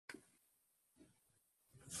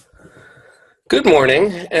Good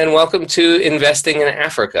morning, and welcome to Investing in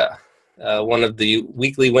Africa, one of the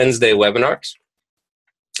weekly Wednesday webinars.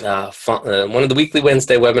 One of the weekly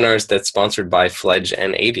Wednesday webinars that's sponsored by Fledge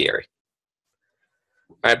and Aviary.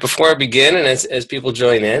 All right, before I begin, and as people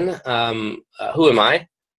join in, who am I?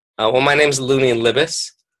 Well, my name is Looney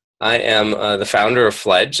Libis. I am the founder of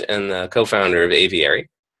Fledge and the co-founder of Aviary.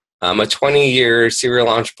 I'm a 20-year serial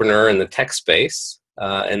entrepreneur in the tech space.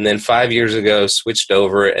 And then 5 years ago, switched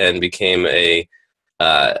over and became a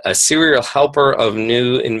serial helper of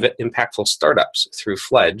new impactful startups through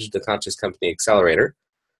Fledge, the Conscious Company Accelerator.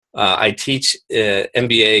 I teach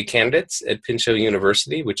MBA candidates at Pinchot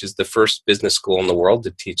University, which is the first business school in the world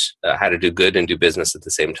to teach how to do good and do business at the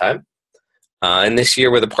same time. And this year,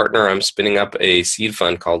 with a partner, I'm spinning up a seed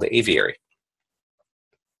fund called Aviary.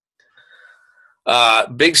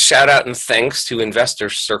 Big shout out and thanks to Investor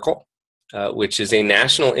Circle, which is a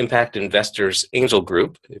national impact investors angel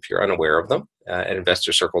group, if you're unaware of them, at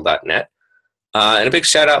investorcircle.net. And a big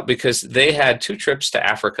shout out because they had 2 trips to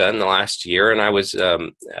Africa in the last year, and I was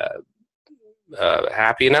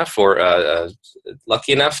happy enough or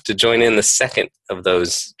lucky enough to join in the second of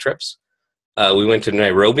those trips. We went to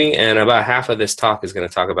Nairobi, and about half of this talk is going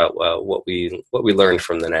to talk about what we learned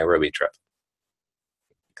from the Nairobi trip.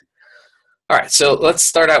 All right, so let's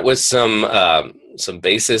start out with some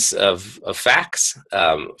basis of facts.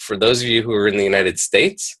 For those of you who are in the United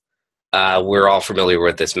States, we're all familiar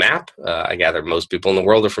with this map. I gather most people in the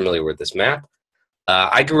world are familiar with this map.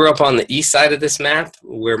 I grew up on the east side of this map,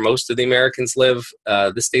 where most of the Americans live.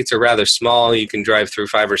 The states are rather small. You can drive through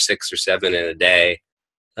 5 or 6 or 7 in a day.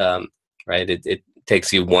 Right? It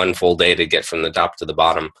takes you 1 full day to get from the top to the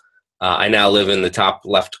bottom. I now live in the top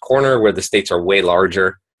left corner, where the states are way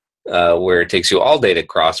larger. Where it takes you all day to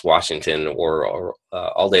cross Washington or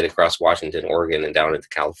all day to cross Washington, Oregon, and down into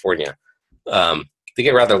California. They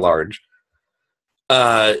get rather large.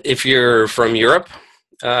 If you're from Europe,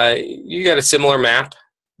 you got a similar map.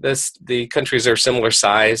 The countries are similar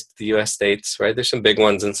sized, the U.S. states, right? There's some big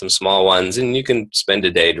ones and some small ones, and you can spend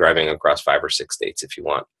a day driving across 5 or 6 states if you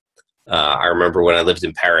want. I remember when I lived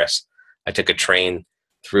in Paris, I took a train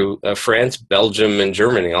through France, Belgium, and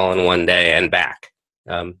Germany all in one day and back.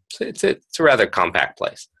 So it's a rather compact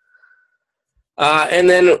place. And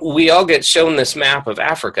then we all get shown this map of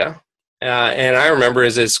Africa. And I remember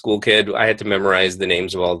as a school kid, I had to memorize the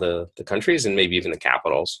names of all the countries and maybe even the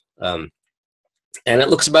capitals. And it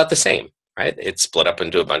looks about the same, right? It's split up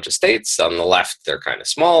into a bunch of states. On the left, they're kind of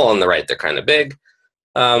small. On the right, they're kind of big.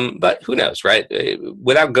 But who knows, right?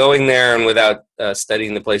 Without going there and without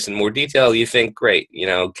studying the place in more detail, you think, great,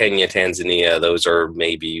 Kenya, Tanzania, those are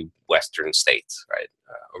maybe Western states, right?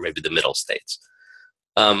 Or maybe the middle states.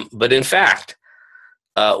 But in fact,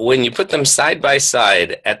 when you put them side by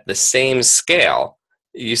side at the same scale,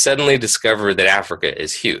 you suddenly discover that Africa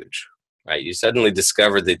is huge, right? You suddenly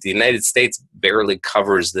discover that the United States barely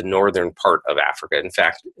covers the northern part of Africa. In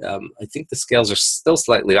fact, I think the scales are still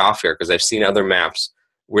slightly off here because I've seen other maps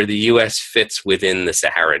where the U.S. fits within the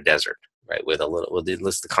Sahara Desert, right? With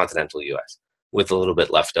the continental U.S. with a little bit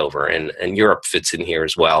left over, and Europe fits in here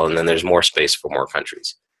as well. And then there's more space for more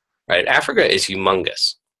countries, right? Africa is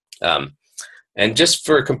humongous. And just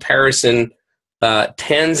for comparison,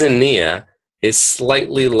 Tanzania is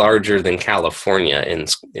slightly larger than California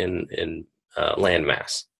in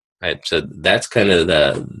landmass, right? So that's kind of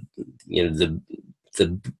the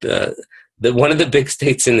one of the big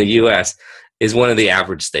states in the U.S. is one of the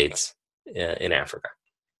average states in Africa.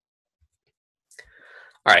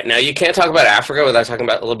 All right, now you can't talk about Africa without talking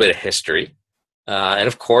about a little bit of history. And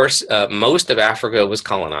of course, most of Africa was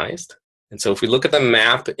colonized. And so if we look at the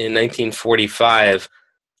map in 1945,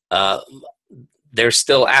 there's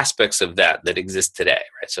still aspects of that exist today,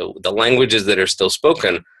 right? So the languages that are still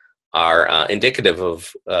spoken are indicative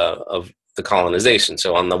of the colonization.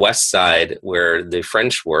 So on the west side, where the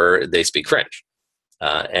French were, they speak French.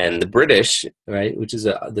 And the British, right, which is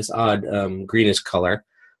this odd greenish color,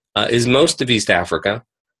 is most of East Africa.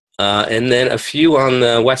 And then a few on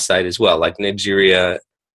the west side as well, like Nigeria,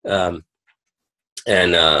 and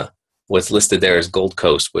what's listed there as Gold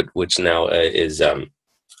Coast, which now is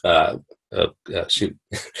we'll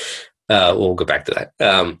go back to that,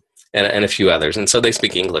 and a few others. And so they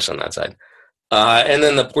speak English on that side. And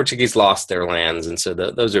then the Portuguese lost their lands, and so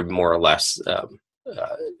those are more or less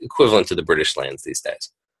equivalent to the British lands these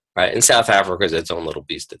days, right? And South Africa is its own little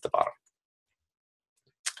beast at the bottom.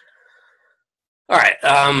 All right,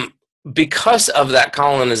 because of that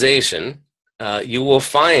colonization, you will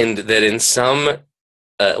find that in some,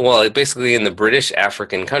 basically in the British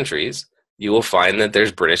African countries, you will find that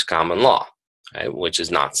there's British common law, right, which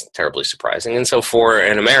is not terribly surprising. And so for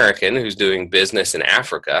an American who's doing business in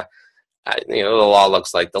Africa, the law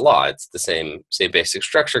looks like the law. It's the same basic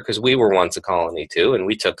structure because we were once a colony too, and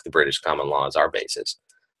we took the British common law as our basis.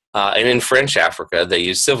 And in French Africa, they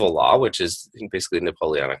use civil law, which is basically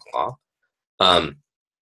Napoleonic law.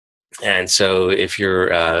 And so if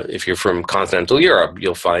you're from continental Europe,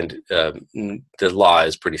 you'll find the law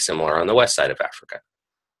is pretty similar on the west side of Africa.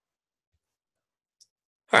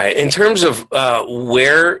 All right, in terms of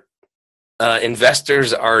where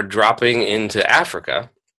investors are dropping into Africa,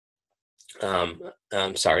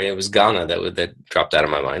 I'm sorry, it was Ghana that dropped out of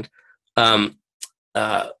my mind.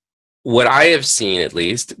 What I have seen, at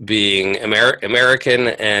least, being American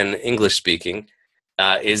and English speaking,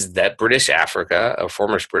 is that British Africa, or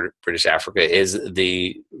former British Africa, is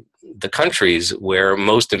the countries where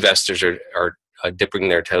most investors are dipping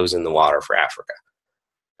their toes in the water for Africa.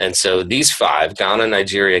 And so these five, Ghana,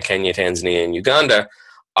 Nigeria, Kenya, Tanzania, and Uganda,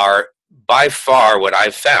 are by far what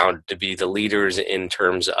I've found to be the leaders in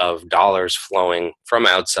terms of dollars flowing from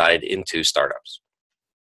outside into startups.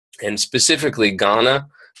 And specifically, Ghana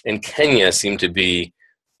and Kenya seem to be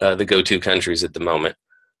the go-to countries at the moment.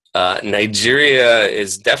 Nigeria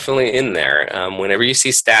is definitely in there. Whenever you see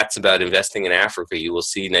stats about investing in Africa, you will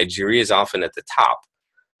see Nigeria is often at the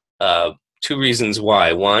top. Two reasons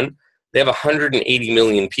why. One, they have 180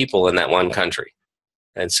 million people in that one country.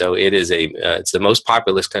 And so it is it's the most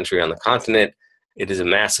populous country on the continent. It is a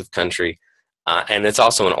massive country, and it's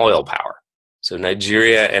also an oil power. So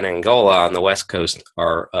Nigeria and Angola on the west coast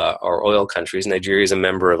are oil countries. Nigeria is a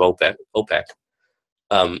member of OPEC.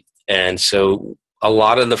 And so a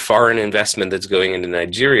lot of the foreign investment that's going into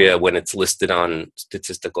Nigeria, when it's listed on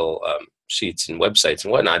statistical sheets and websites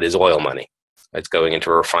and whatnot, is oil money. It's going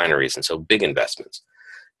into refineries, and so big investments.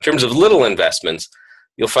 In terms of little investments,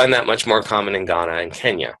 you'll find that much more common in Ghana and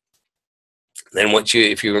Kenya. Then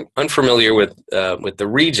if you're unfamiliar with the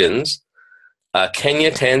regions,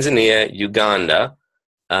 Kenya, Tanzania, Uganda,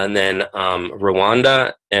 and then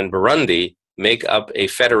Rwanda and Burundi make up a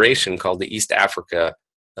federation called the East Africa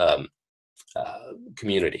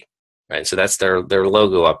Community. Right, so that's their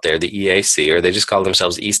logo up there, the EAC, or they just call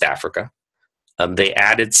themselves East Africa. They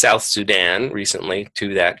added South Sudan recently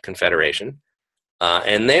to that confederation.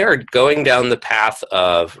 And they are going down the path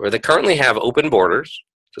or they currently have open borders,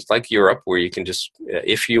 just like Europe, where you can just,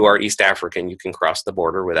 if you are East African, you can cross the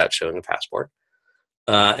border without showing a passport.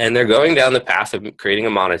 And they're going down the path of creating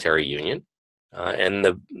a monetary union. And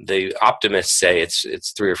the optimists say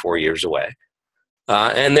it's 3 or 4 years away.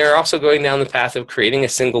 And they're also going down the path of creating a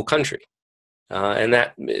single country. And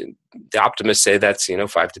that the optimists say that's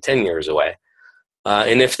 5 to 10 years away.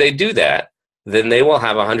 And if they do that, then they will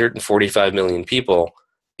have 145 million people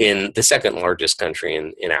in the second largest country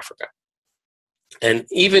in Africa. And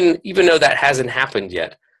even though that hasn't happened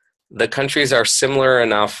yet, the countries are similar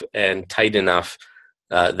enough and tight enough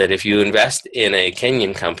that if you invest in a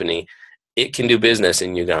Kenyan company, it can do business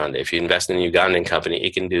in Uganda. If you invest in a Ugandan company,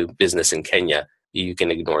 it can do business in Kenya. You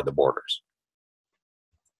can ignore the borders.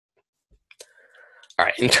 All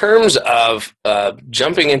right, in terms of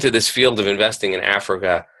jumping into this field of investing in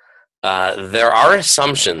Africa, there are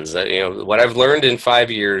assumptions that, what I've learned in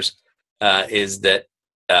 5 years is that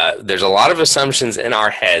there's a lot of assumptions in our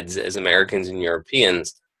heads as Americans and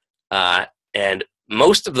Europeans, and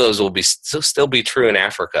most of those will still be true in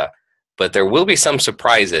Africa, but there will be some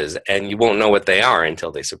surprises, and you won't know what they are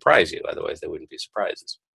until they surprise you. Otherwise, they wouldn't be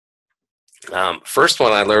surprises. First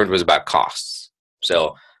one I learned was about costs.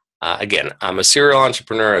 So again, I'm a serial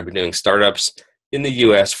entrepreneur. I've been doing startups in the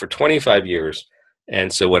US for 25 years.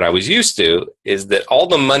 And so what I was used to is that all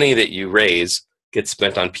the money that you raise gets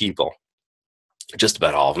spent on people. Just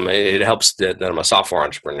about all of them. It helps that I'm a software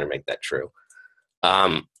entrepreneur to make that true.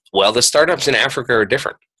 Well, the startups in Africa are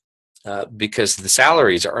different because the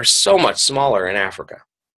salaries are so much smaller in Africa.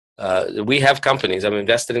 We have companies, I'm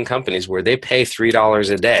invested in companies where they pay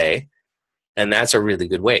 $3 a day, and that's a really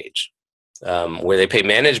good wage. Where they pay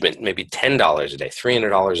management maybe $10 a day,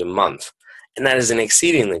 $300 a month, and that is an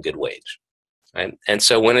exceedingly good wage. Right? And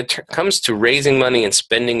so when it comes to raising money and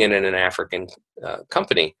spending it in an African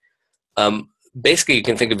company, basically you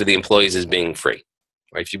can think of the employees as being free.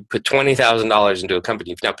 Right? If you put $20,000 into a company,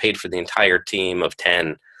 you've now paid for the entire team of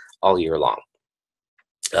 10 all year long.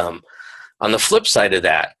 On the flip side of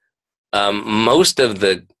that, most of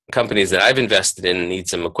the companies that I've invested in need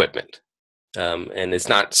some equipment. And it's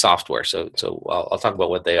not software, so I'll talk about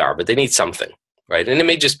what they are, but they need something, right? And it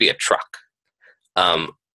may just be a truck.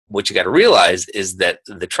 What you got to realize is that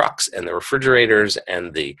the trucks and the refrigerators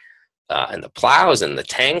and the plows and the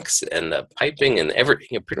tanks and the piping and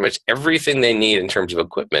pretty much everything they need in terms of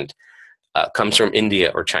equipment comes from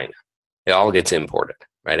India or China. It all gets imported,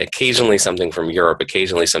 right? Occasionally something from Europe,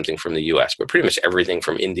 occasionally something from the US, but pretty much everything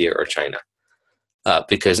from India or China,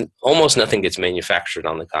 because almost nothing gets manufactured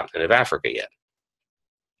on the continent of Africa yet.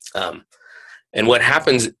 And what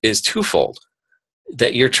happens is twofold,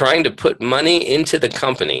 that you're trying to put money into the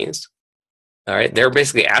companies. All right, they're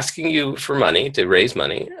basically asking you for money to raise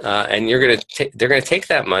money, and they're going to take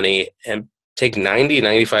that money and take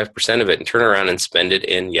 95% of it and turn around and spend it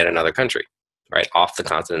in yet another country, right, off the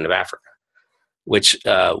continent of Africa. Which,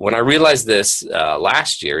 when I realized this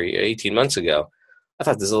last year, 18 months ago, I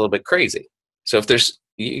thought this is a little bit crazy. So if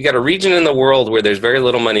you got a region in the world where there's very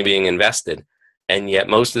little money being invested, and yet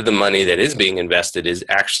most of the money that is being invested is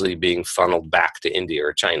actually being funneled back to India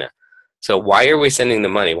or China. So why are we sending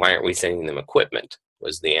them money? Why aren't we sending them equipment?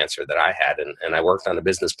 Was the answer that I had. And I worked on a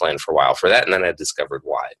business plan for a while for that, and then I discovered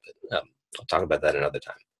why. But I'll talk about that another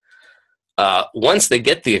time. Once they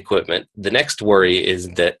get the equipment, the next worry is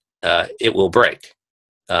that it will break.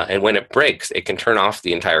 And when it breaks, it can turn off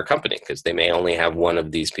the entire company because they may only have one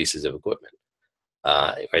of these pieces of equipment.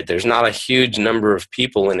 Right? There's not a huge number of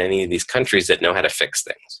people in any of these countries that know how to fix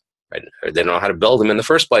things. Right? Or they don't know how to build them in the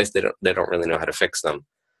first place. They don't really know how to fix them.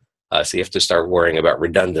 So you have to start worrying about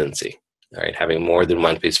redundancy. All right? Having more than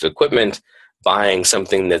one piece of equipment, buying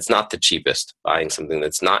something that's not the cheapest, buying something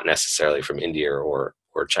that's not necessarily from India or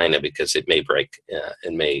China because it may break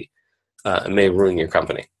and may ruin your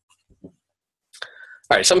company.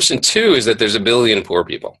 All right, assumption 2 is that there's 1 billion poor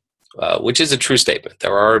people, which is a true statement.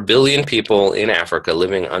 There are 1 billion people in Africa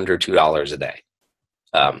living under $2 a day.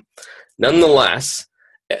 Nonetheless,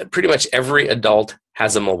 pretty much every adult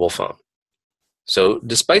has a mobile phone. So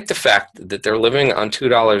despite the fact that they're living on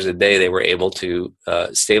 $2 a day, they were able to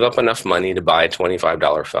save up enough money to buy a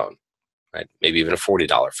 $25 phone, right? Maybe even a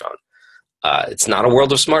 $40 phone. It's not a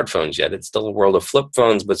world of smartphones yet. It's still a world of flip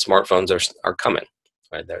phones, but smartphones are coming.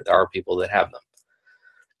 Right? There are people that have them.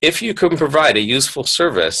 If you can provide a useful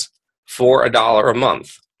service for $1 a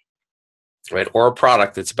month, right, or a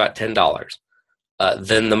product that's about $10,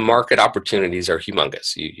 then the market opportunities are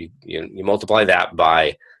humongous. You multiply that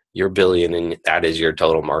by your billion, and that is your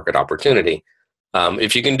total market opportunity.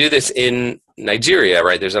 If you can do this in Nigeria,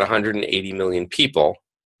 right, there's 180 million people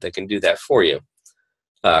that can do that for you,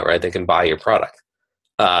 right? They can buy your product.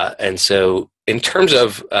 And so in terms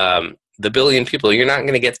of the billion people, you're not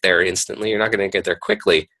going to get there instantly. You're not going to get there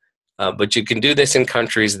quickly. But you can do this in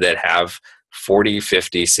countries that have 40,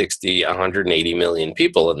 50, 60, 180 million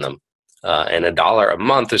people in them. And $1 a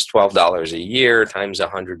month is $12 a year times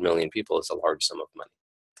 100 million people. Is a large sum of money.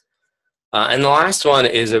 And the last one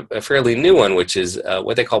is a fairly new one, which is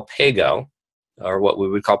what they call pay-go, or what we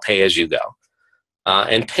would call pay-as-you-go.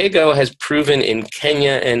 And pay-go has proven in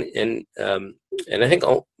Kenya and I think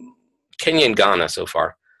Kenya and Ghana so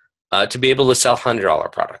far to be able to sell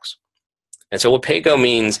 $100 products. And so what pay-go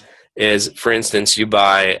means is, for instance, you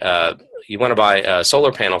want to buy a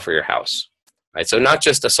solar panel for your house, right? So not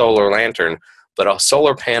just a solar lantern, but a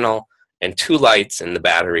solar panel and 2 lights and the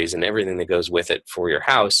batteries and everything that goes with it for your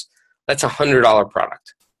house. That's a $100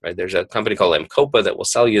 product, right? There's a company called Mcopa that will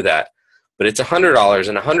sell you that, but it's $100,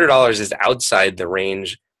 and $100 is outside the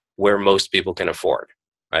range where most people can afford,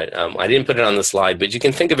 right? I didn't put it on the slide, but you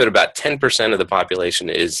can think of it about 10% of the population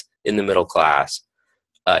is in the middle class.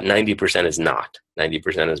 90% is not.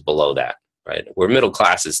 90% is below that, right? Where middle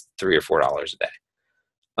class is $3 or $4 a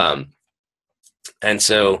day. And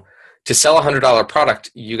so to sell a $100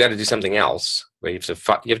 product, you got to do something else, right? You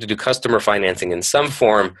have to do customer financing in some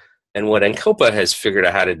form. And what Mcopa has figured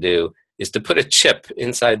out how to do is to put a chip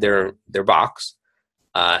inside their box,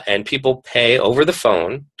 and people pay over the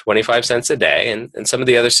phone 25 cents a day. And some of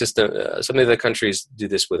the other countries do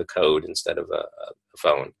this with a code instead of a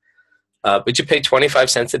phone. But you pay 25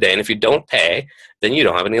 cents a day, and if you don't pay, then you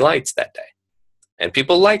don't have any lights that day. And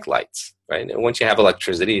people like lights, right? And once you have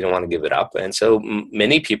electricity, you don't want to give it up. And so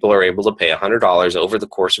many people are able to pay $100 over the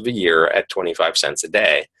course of a year at 25 cents a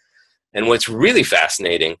day. And what's really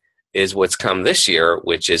fascinating is what's come this year,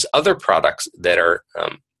 which is other products that are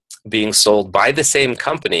being sold by the same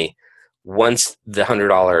company once the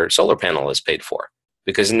 $100 solar panel is paid for.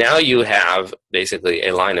 Because now you have basically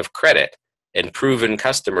a line of credit and proven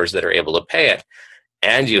customers that are able to pay it,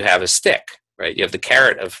 and you have a stick, right? You have the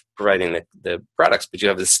carrot of providing the products, but you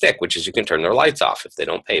have the stick, which is you can turn their lights off if they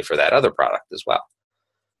don't pay for that other product as well.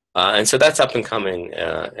 And so that's up and coming,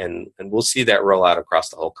 and we'll see that roll out across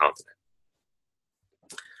the whole continent.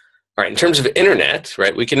 All right, in terms of internet,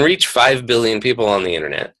 right, we can reach 5 billion people on the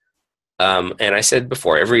internet. And I said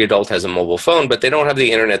before, every adult has a mobile phone, but they don't have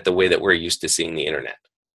the internet the way that we're used to seeing the internet,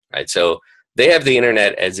 right? So they have the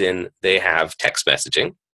internet as in they have text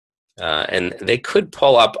messaging, And they could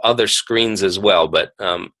pull up other screens as well, but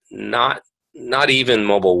not even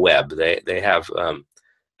mobile web. They have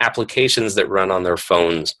applications that run on their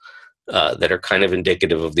phones that are kind of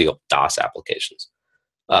indicative of the DOS applications.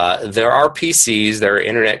 There are PCs, there are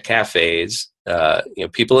internet cafes.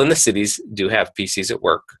 People in the cities do have PCs at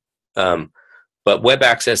work, but web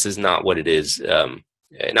access is not what it is,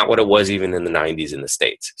 not what it was even in the 90s in the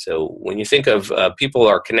States. So when you think of people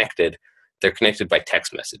are connected, they're connected by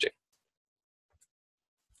text messaging.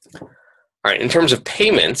 All right, in terms of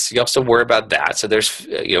payments, you also worry about that. So there's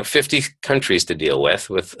 50 countries to deal with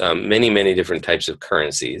many different types of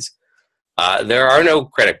currencies. There are no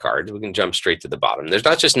credit cards. We can jump straight to the bottom. There's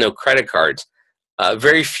not just no credit cards.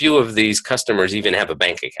 Very few of these customers even have a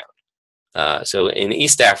bank account. So in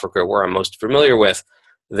East Africa, where I'm most familiar with,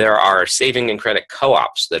 there are saving and credit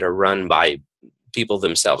co-ops that are run by people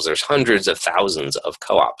themselves. There's hundreds of thousands of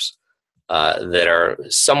co-ops that are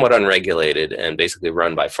somewhat unregulated and basically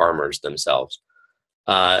run by farmers themselves.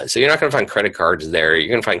 So you're not going to find credit cards there. You're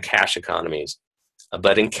going to find cash economies.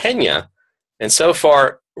 But in Kenya, and so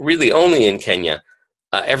far really only in Kenya,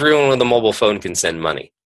 everyone with a mobile phone can send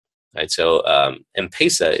money. Right? So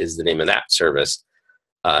M-Pesa is the name of that service.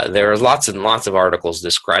 There are lots and lots of articles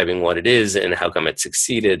describing what it is and how come it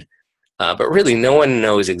succeeded. But really, no one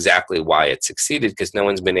knows exactly why it succeeded because no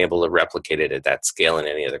one's been able to replicate it at that scale in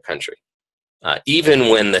any other country. Even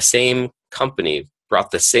when the same company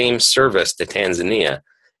brought the same service to Tanzania,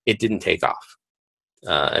 it didn't take off.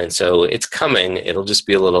 And so it's coming. It'll just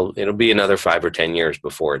be it'll be another 5 or 10 years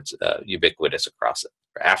before it's ubiquitous across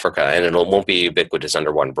Africa, and it won't be ubiquitous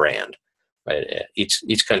under one brand. Right?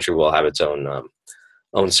 Each country will have its own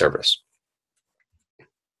service.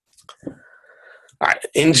 All right.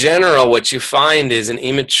 In general, what you find is an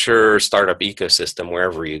immature startup ecosystem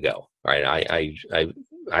wherever you go. Right?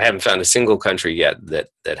 I haven't found a single country yet that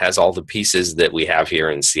has all the pieces that we have here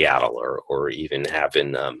in Seattle or even have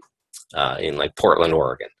in like Portland,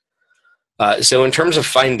 Oregon. So in terms of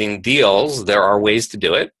finding deals, there are ways to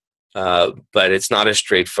do it, but it's not as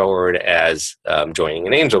straightforward as joining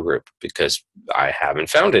an angel group because I haven't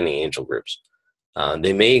found any angel groups.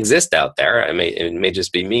 They may exist out there. It may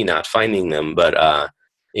just be me not finding them, but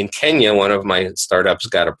in Kenya, one of my startups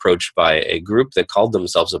got approached by a group that called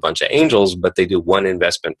themselves a bunch of angels, but they do one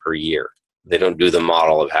investment per year. They don't do the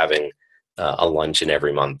model of having a luncheon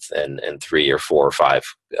every month and 3 or 4 or 5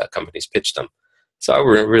 companies pitch them. So I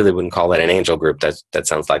really wouldn't call that an angel group. That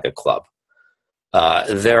sounds like a club.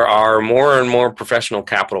 There are more and more professional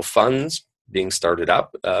capital funds being started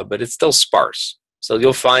up, but it's still sparse. So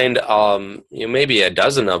you'll find maybe a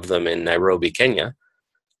dozen of them in Nairobi, Kenya,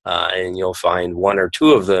 and you'll find 1 or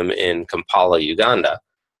 2 of them in Kampala, Uganda,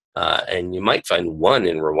 and you might find 1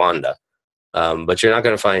 in Rwanda, but you're not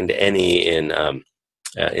going to find any in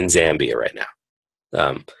Zambia right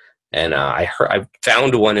now. And I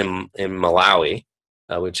found one in Malawi,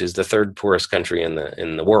 which is the 3rd poorest country in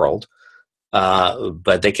the world,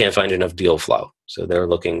 but they can't find enough deal flow, so they're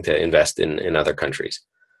looking to invest in other countries.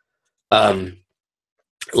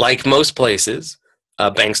 Like most places,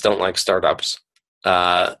 banks don't like startups.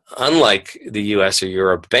 Unlike the US or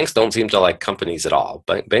Europe, banks don't seem to like companies at all.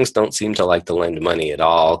 Banks don't seem to like to lend money at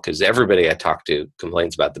all because everybody I talk to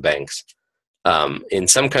complains about the banks. In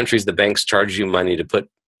some countries, the banks charge you money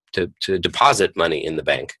to deposit money in the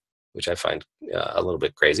bank, which I find a little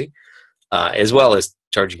bit crazy, as well as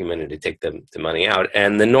charging you money to take the money out.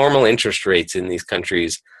 And the normal interest rates in these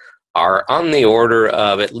countries are on the order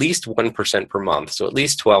of at least 1% per month, so at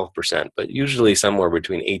least 12%, but usually somewhere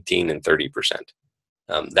between 18 and 30%.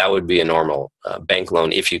 That would be a normal bank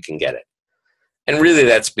loan if you can get it. And really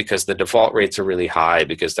that's because the default rates are really high,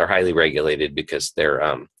 because they're highly regulated, because they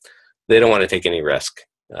don't want to take any risk.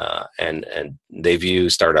 And they view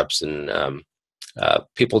startups and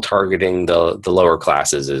people targeting the lower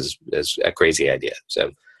classes as a crazy idea.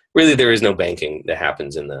 So really there is no banking that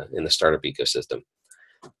happens in the startup ecosystem.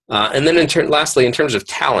 And then lastly, in terms of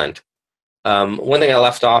talent, one thing I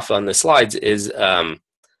left off on the slides is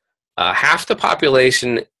half the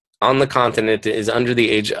population on the continent is under the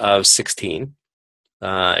age of 16.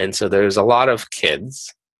 And so there's a lot of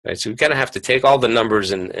kids, right? So we kind of have to take all the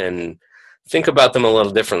numbers and think about them a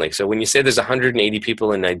little differently. So when you say there's 180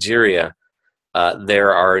 people in Nigeria,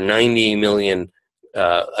 there are 90 million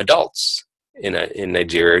adults in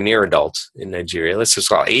Nigeria, near adults in Nigeria. Let's just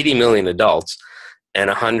call it 80 million adults and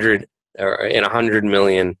 100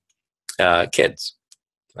 million kids,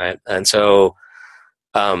 right? And so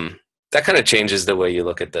that kind of changes the way you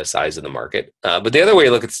look at the size of the market. But the other way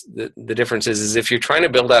you look at the difference is if you're trying to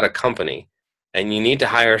build out a company and you need to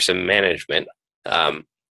hire some management,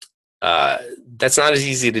 Uh, that's not as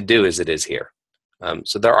easy to do as it is here.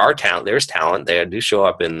 So there's talent. They do show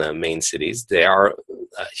up in the main cities. They are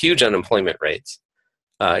huge unemployment rates.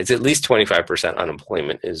 It's at least 25%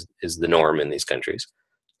 unemployment is the norm in these countries.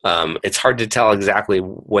 It's hard to tell exactly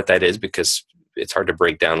what that is because it's hard to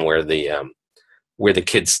break down where the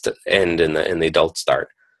kids end and the adults start.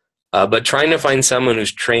 But trying to find someone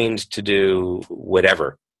who's trained to do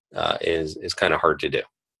whatever is kind of hard to do.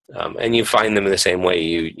 And you find them in the same way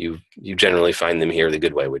you generally find them here the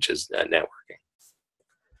good way, which is networking.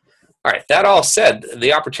 All right, that all said,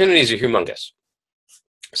 the opportunities are humongous.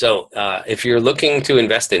 So if you're looking to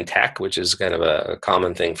invest in tech, which is kind of a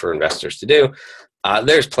common thing for investors to do,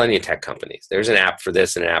 there's plenty of tech companies. There's an app for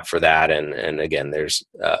this and an app for that. And again, there's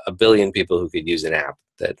a billion people who could use an app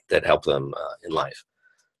that help them in life.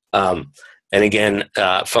 And again,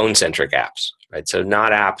 phone-centric apps, right? So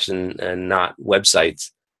not apps and not websites,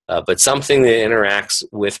 but something that interacts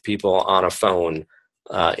with people on a phone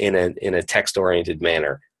in a text-oriented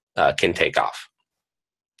manner can take off.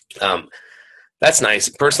 That's nice.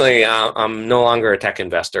 Personally, I'm no longer a tech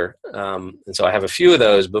investor, and so I have a few of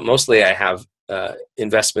those, but mostly I have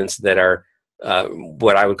investments that are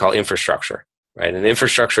what I would call infrastructure, right? And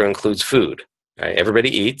infrastructure includes food. Right? Everybody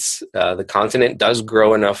eats. The continent does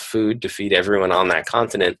grow enough food to feed everyone on that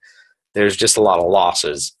continent. There's just a lot of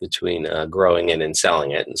losses between growing it and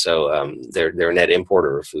selling it, and so they're a net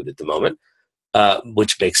importer of food at the moment,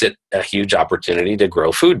 which makes it a huge opportunity to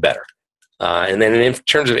grow food better. And then in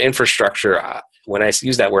terms of infrastructure, when I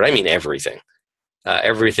use that word, I mean everything.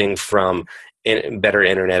 Everything from better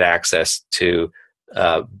internet access to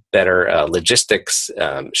better logistics,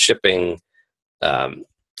 shipping,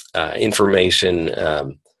 information.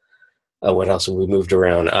 What else have we moved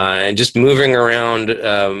around? And just moving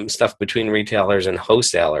around stuff between retailers and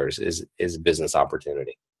wholesalers is a business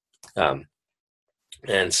opportunity.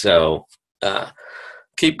 And so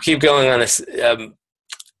keep going on this.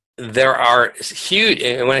 There are huge,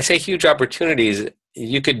 and when I say huge opportunities,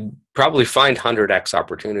 you could probably find 100x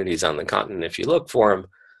opportunities on the continent if you look for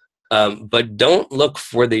them, but don't look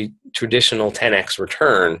for the traditional 10x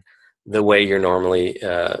return the way you're normally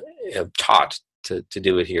taught to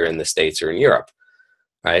do it here in the States or in Europe,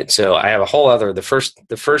 right? So I have a whole other, the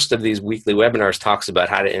first of these weekly webinars talks about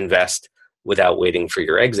how to invest without waiting for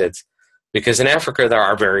your exits, because in Africa there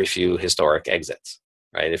are very few historic exits,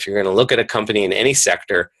 right? If you're going to look at a company in any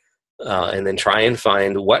sector, and then try and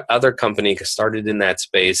find what other company started in that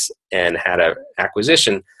space and had an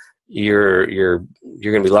acquisition, you're going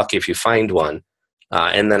to be lucky if you find one.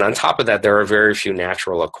 And then on top of that, there are very few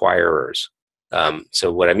natural acquirers.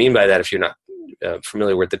 So what I mean by that, if you're not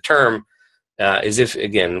familiar with the term, is if,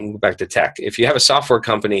 again, back to tech, if you have a software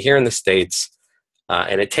company here in the States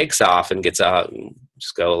and it takes off and gets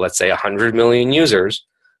just go, let's say 100 million users,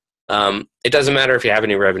 it doesn't matter if you have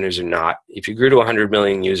any revenues or not. If you grew to 100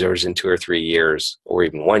 million users in 2 or 3 years, or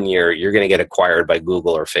even 1 year, you're going to get acquired by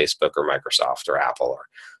Google or Facebook or Microsoft or Apple or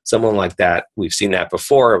someone like that. We've seen that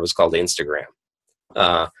before. It was called Instagram.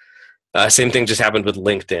 Same thing just happened with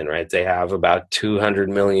LinkedIn, right? They have about 200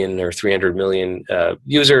 million or 300 million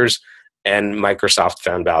users, and Microsoft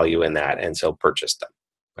found value in that and so purchased them.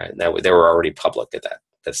 Right? They were already public at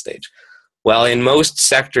that stage. Well, in most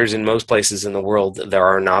sectors, in most places in the world, there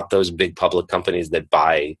are not those big public companies that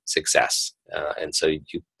buy success. And so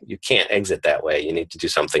you can't exit that way. You need to do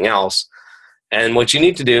something else. And what you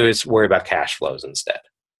need to do is worry about cash flows instead.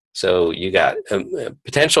 So you got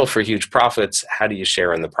potential for huge profits. How do you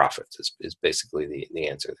share in the profits is basically the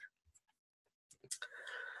answer there.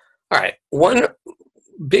 All right. One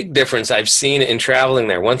big difference I've seen in traveling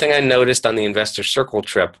there, one thing I noticed on the Investor Circle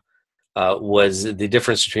trip was the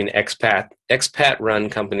difference between expat-run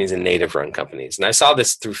companies and native-run companies. And I saw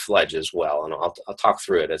this through Fledge as well, and I'll talk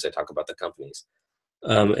through it as I talk about the companies.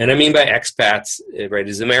 And I mean by expats, right,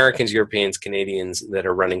 is Americans, Europeans, Canadians that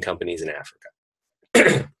are running companies in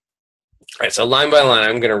Africa. All right, so line by line,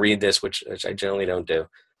 I'm going to read this, which I generally don't do.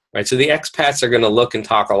 Right, so the expats are going to look and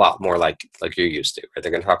talk a lot more like you're used to. Right,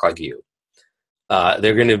 they're going to talk like you.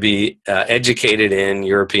 They're going to be educated in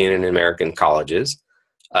European and American colleges.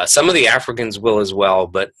 Some of the Africans will as well,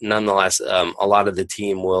 but nonetheless, a lot of the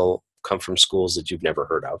team will come from schools that you've never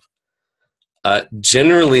heard of.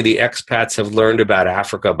 Generally, the expats have learned about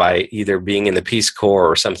Africa by either being in the Peace Corps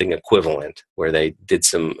or something equivalent, where they did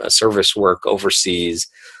some service work overseas,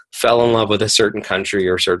 fell in love with a certain country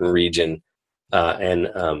or certain region, and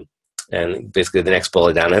basically the next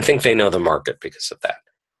bullet down. I think they know the market because of that,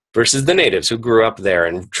 versus the natives who grew up there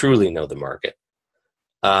and truly know the market.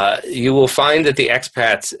 You will find that the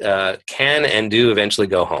expats can and do eventually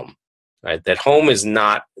go home. right? That home is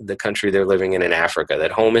not the country they're living in Africa.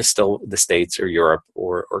 That home is still the States or Europe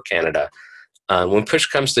or Canada. When push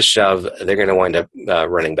comes to shove, they're going to wind up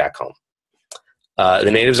running back home.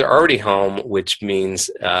 The natives are already home, which means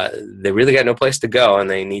they really got no place to go, and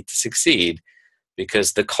they need to succeed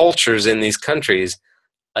because the cultures in these countries,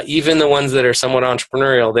 even the ones that are somewhat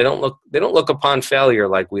entrepreneurial, they don't look upon failure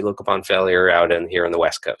like we look upon failure out here on the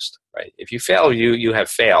West Coast, right? If you fail, you have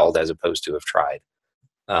failed as opposed to have tried,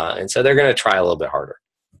 and so they're going to try a little bit harder.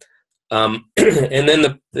 And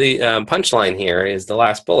then the punchline here is the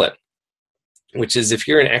last bullet, which is if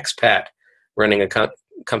you're an expat running a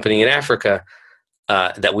company in Africa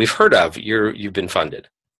that we've heard of, you've been funded.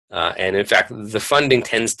 And in fact, the funding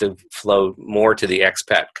tends to flow more to the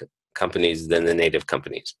expat companies than the native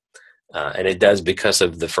companies. And it does because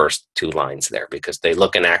of the first two lines there, because they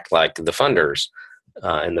look and act like the funders,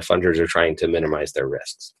 and the funders are trying to minimize their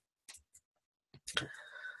risks.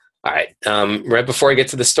 All right, right before I get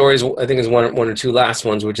to the stories, I think there's one or two last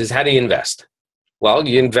ones, which is how do you invest? Well,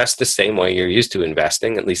 you invest the same way you're used to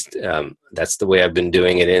investing. At least that's the way I've been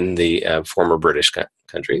doing it in the former British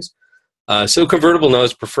countries. So convertible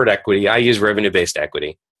notes, preferred equity. I use revenue-based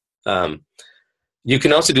equity. You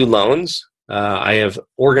can also do loans. I have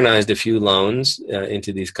organized a few loans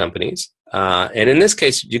into these companies. And in this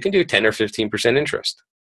case, you can do 10 or 15% interest.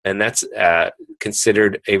 And that's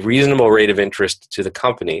considered a reasonable rate of interest to the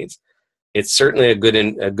companies. It's certainly a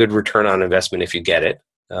good return on investment if you get it.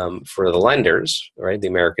 For the lenders, right? The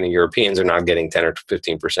American and Europeans are not getting 10 or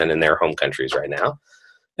 15% in their home countries right now.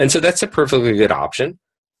 And so that's a perfectly good option.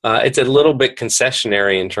 It's a little bit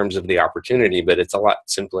concessionary in terms of the opportunity, but it's a lot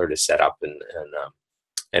simpler to set up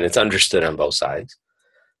and it's understood on both sides.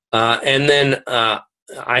 And then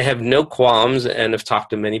I have no qualms and have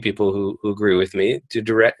talked to many people who agree with me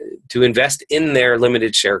to invest in their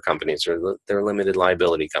limited share companies or their limited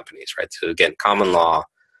liability companies, right? So again, common law.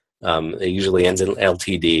 It usually ends in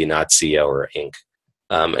LTD, not CO or Inc.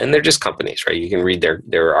 And they're just companies, right? You can read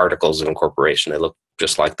their articles of incorporation. They look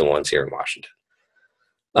just like the ones here in Washington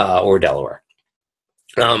or Delaware.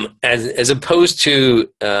 As opposed to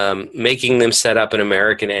making them set up an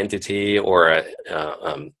American entity or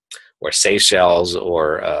Seychelles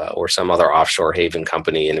or some other offshore haven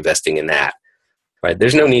company and investing in that, right?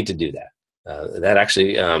 There's no need to do that. That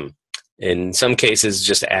actually in some cases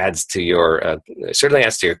just adds to your, certainly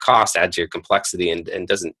adds to your cost, adds to your complexity, and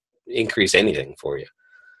doesn't increase anything for you.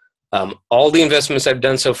 All the investments I've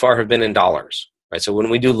done so far have been in dollars, right? So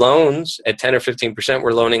when we do loans at 10 or 15%,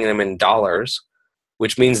 we're loaning them in dollars,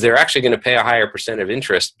 which means they're actually going to pay a higher percent of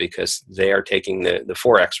interest because they are taking the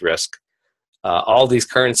Forex risk. All these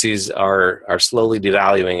currencies are slowly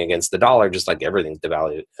devaluing against the dollar, just like everything's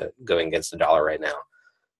going against the dollar right now.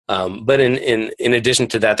 But in addition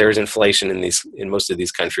to that, there is inflation in most of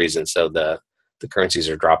these countries, and so the currencies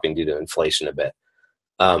are dropping due to inflation a bit.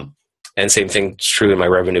 And same thing is true in my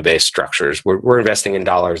revenue-based structures. We're investing in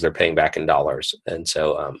dollars; they're paying back in dollars, and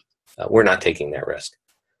so we're not taking that risk.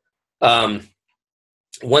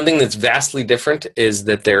 One thing that's vastly different is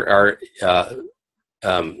that there are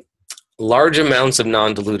large amounts of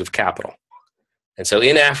non-dilutive capital. And so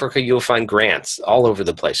in Africa, you'll find grants all over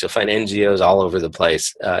the place. You'll find NGOs all over the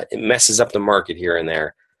place. It messes up the market here and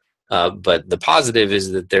there. But the positive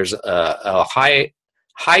is that there's a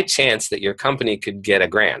high chance that your company could get a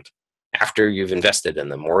grant after you've invested in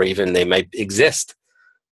them, or even they might exist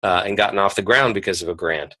and gotten off the ground because of a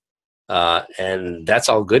grant. And that's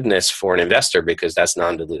all goodness for an investor because that's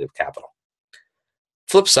non-dilutive capital.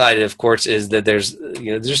 Flip side, of course, is that there's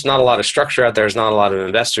just not a lot of structure out there. There's not a lot of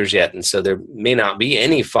investors yet, and so there may not be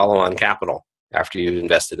any follow-on capital after you've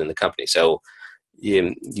invested in the company. So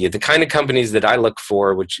the kind of companies that I look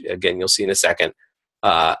for, which again you'll see in a second,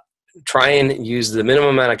 try and use the minimum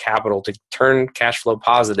amount of capital to turn cash flow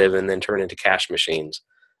positive and then turn into cash machines,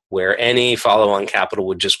 where any follow-on capital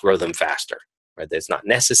would just grow them faster. Right? It's not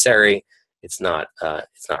necessary. It's not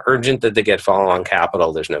urgent that they get follow-on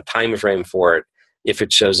capital. There's no time frame for it. If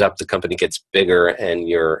it shows up, the company gets bigger, and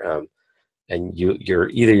your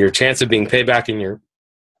either your chance of being paid back in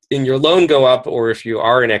your loan go up, or if you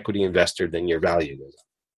are an equity investor, then your value goes up.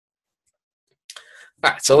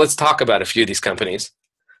 All right, so let's talk about a few of these companies.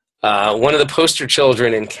 One of the poster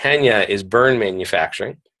children in Kenya is Burn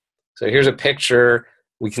Manufacturing. So here's a picture.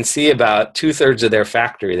 We can see about 2/3 of their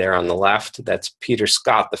factory there on the left. That's Peter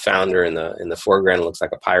Scott, the founder. In the foreground, it looks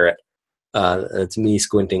like a pirate. It's me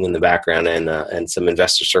squinting in the background, and some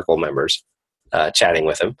investor circle members chatting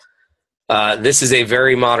with him. This is a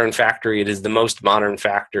very modern factory. It is the most modern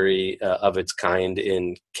factory of its kind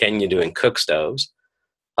in Kenya doing cook stoves.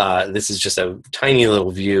 This is just a tiny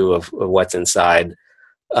little view of what's inside.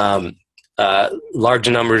 large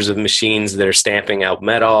numbers of machines that are stamping out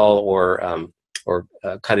metal or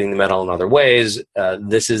cutting the metal in other ways.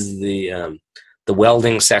 This is the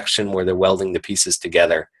welding section where they're welding the pieces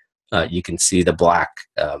together. You can see the black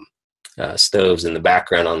stoves in the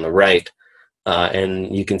background on the right.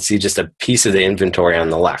 And you can see just a piece of the inventory on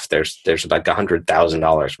the left. There's like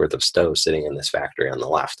 $100,000 worth of stoves sitting in this factory on the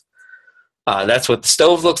left. That's what the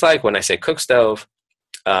stove looks like when I say cook stove.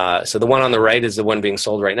 So the one on the right is the one being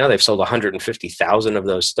sold right now. They've sold 150,000 of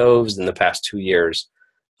those stoves in the past 2 years.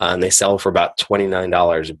 And they sell for about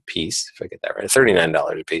 $29 a piece, if I get that right,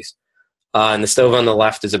 $39 a piece. And the stove on the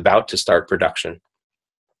left is about to start production.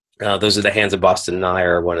 Those are the hands of Boston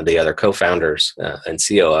Nair, one of the other co-founders and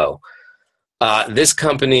COO. This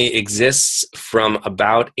company exists from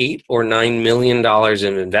about $8 or $9 million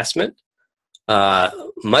in investment,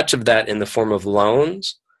 much of that in the form of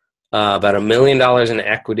loans, about $1 million in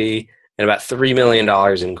equity, and about $3 million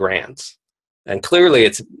in grants. And clearly,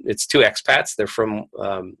 it's two expats. They're from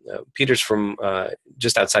Peter's from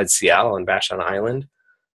just outside Seattle on Vashon Island.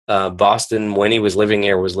 Boston, when he was living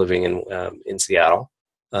here, was living in Seattle.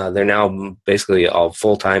 They're now basically all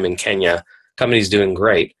full time in Kenya. Company's doing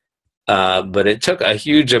great. But it took a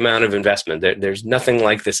huge amount of investment. There's nothing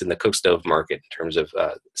like this in the cook stove market in terms of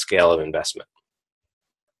scale of investment.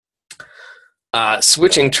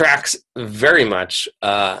 Switching tracks very much,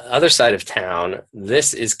 other side of town,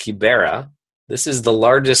 this is Kibera. This is the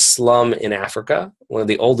largest slum in Africa, one of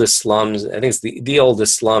the oldest slums. I think it's the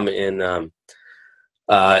oldest slum in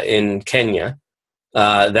Kenya.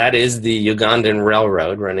 That is the Ugandan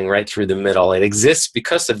Railroad running right through the middle. It exists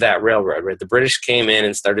because of that railroad, right? The British came in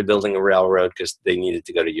and started building a railroad because they needed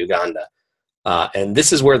to go to Uganda. And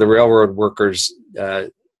this is where the railroad workers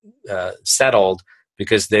settled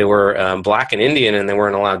because they were black and Indian and they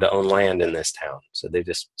weren't allowed to own land in this town. So they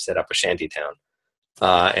just set up a shanty town.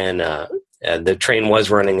 And the train was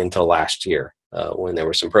running until last year when there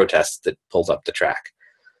were some protests that pulled up the track.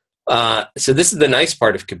 So this is the nice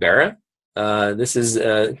part of Kibera. This is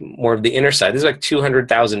more of the inner side. There's like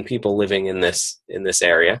 200,000 people living in this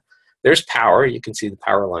area. There's power. You can see the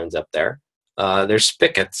power lines up there. There's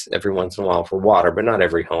spigots every once in a while for water, but not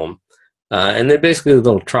every home. And they're basically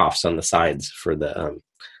little troughs on the sides for the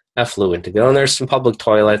effluent to go. And there's some public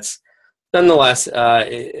toilets. Nonetheless,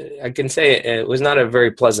 I can say it was not a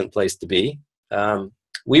very pleasant place to be.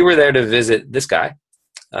 We were there to visit this guy.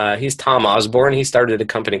 He's Tom Osborne. He started a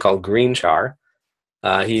company called Green Char.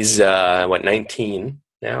 He's 19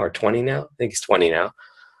 now or 20 now? I think he's 20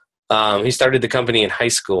 now. He started the company in high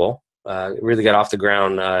school. Really got off the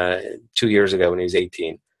ground 2 years ago when he was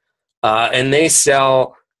 18. And they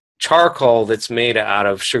sell charcoal that's made out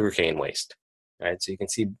of sugarcane waste. Right, so you can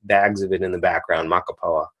see bags of it in the background,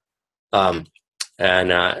 Makapoa.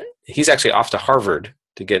 And he's actually off to Harvard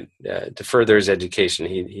to get to further his education.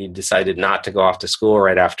 He decided not to go off to school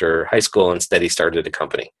right after high school. Instead, he started a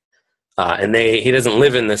company. And he doesn't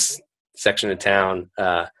live in this section of town.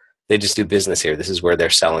 They just do business here. This is where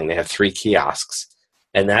they're selling. They have 3 kiosks,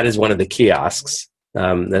 and that is one of the kiosks.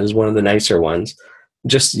 That is one of the nicer ones.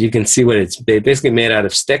 Just you can see what it's basically made out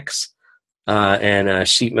of sticks and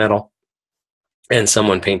sheet metal, and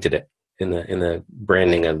someone painted it in the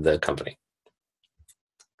branding of the company.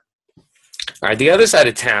 All right, the other side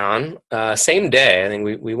of town, same day, I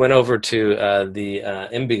think we went over to the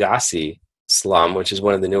Mbigasi slum, which is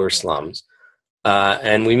one of the newer slums.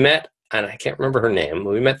 And we met, and I can't remember her name,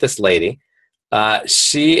 but we met this lady.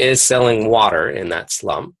 She is selling water in that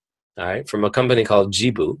slum, all right, from a company called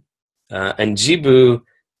Jibu. And Jibu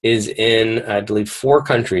is in, I believe, 4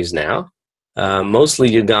 countries now,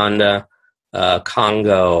 mostly Uganda,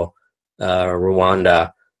 Congo,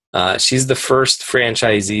 Rwanda. She's the first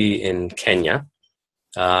franchisee in Kenya.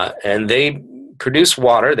 And they produce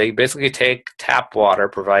water. They basically take tap water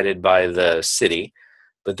provided by the city,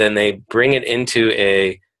 but then they bring it into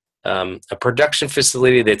a production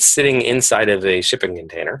facility that's sitting inside of a shipping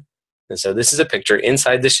container. And so this is a picture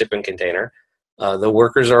inside the shipping container. The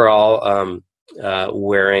workers are all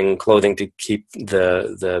wearing clothing to keep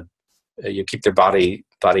keep their body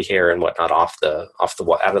hair and whatnot out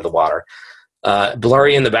of the water.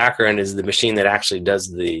 Blurry in the background is the machine that actually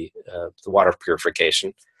does the water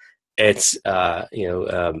purification. It's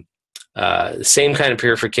the same kind of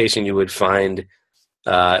purification you would find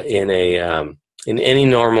in any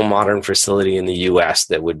normal modern facility in the U.S.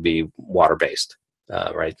 that would be water based,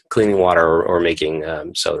 right? Cleaning water or making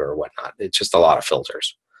soda or whatnot. It's just a lot of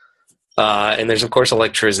filters, and there's of course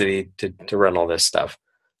electricity to run all this stuff,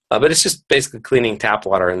 but it's just basically cleaning tap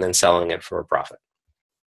water and then selling it for a profit.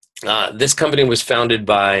 This company was founded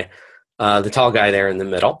by the tall guy there in the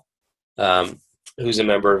middle, who's a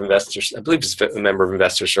member of Investors, I believe he's a member of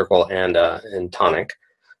Investor Circle and Tonic,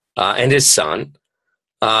 and his son.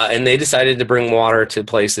 And they decided to bring water to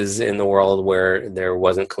places in the world where there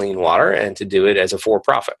wasn't clean water and to do it as a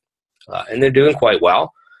for-profit. And they're doing quite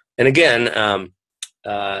well. And again,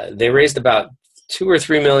 they raised about $2 or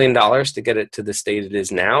 $3 million to get it to the state it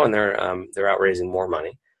is now, and they're out raising more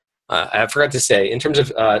money. I forgot to say, in terms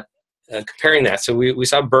of comparing that, so we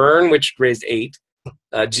saw Burn, which raised 8,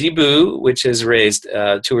 Jibu, which has raised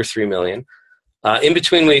 2 or 3 million. In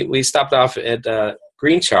between, we stopped off at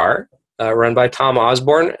Green Char, run by Tom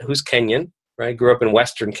Osborne, who's Kenyan, right? Grew up in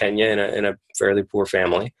Western Kenya in a fairly poor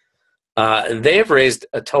family. They have raised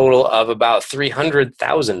a total of about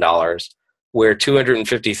 $300,000, where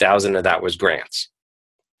 $250,000 of that was grants,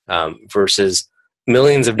 versus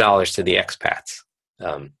millions of dollars to the expats,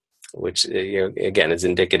 which again is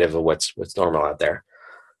indicative of what's normal out there.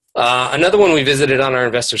 Another one we visited on our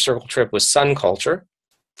Investor Circle trip was Sun Culture.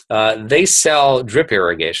 They sell drip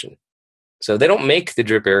irrigation. So they don't make the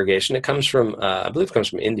drip irrigation. It comes from, I believe it comes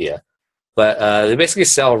from India. But they basically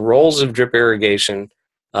sell rolls of drip irrigation,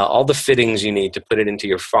 all the fittings you need to put it into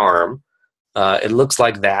your farm. It looks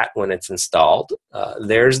like that when it's installed.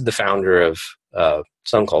 There's the founder of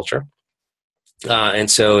Sun Culture. And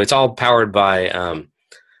so it's all powered by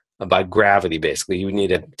gravity, basically. You would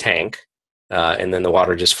need a tank, and then the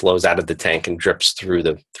water just flows out of the tank and drips through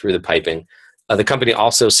the piping. The company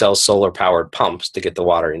also sells solar-powered pumps to get the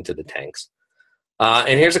water into the tanks.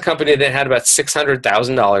 And here's a company that had about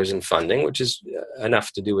 $600,000 in funding, which is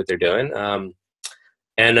enough to do what they're doing.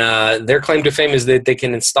 And their claim to fame is that they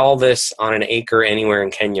can install this on an acre anywhere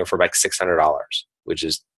in Kenya for like $600, which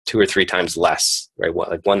is 2 or 3 times less, right?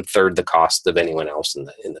 Like 1/3 the cost of anyone else in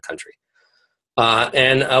the country.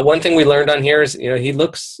 And one thing we learned on here is, he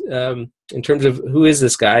looks, in terms of who is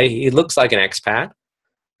this guy, he looks like an expat.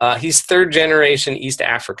 He's 3rd generation East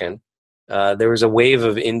African. There was a wave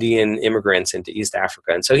of Indian immigrants into East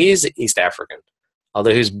Africa, and so he's East African,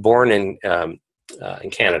 although he was born in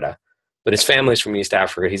Canada. But his family's from East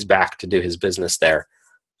Africa. He's back to do his business there,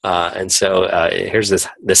 and so here's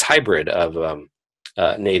this hybrid of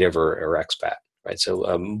native or expat, right?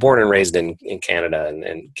 So born and raised in Canada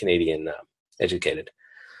and Canadian educated.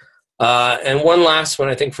 And one last one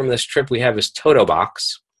I think from this trip we have is Toto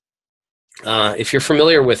Box. If you're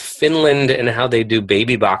familiar with Finland and how they do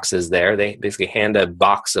baby boxes there, they basically hand a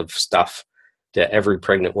box of stuff to every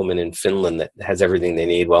pregnant woman in Finland that has everything they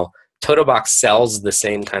need. Well, Toto Box sells the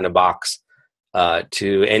same kind of box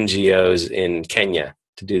to NGOs in Kenya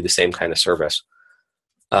to do the same kind of service.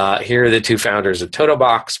 Here are the 2 founders of Toto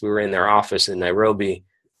Box. We were in their office in Nairobi.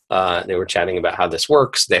 They were chatting about how this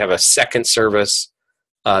works. They have a second service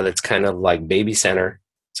that's kind of like Baby Center.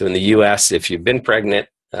 So in the U.S., if you've been pregnant,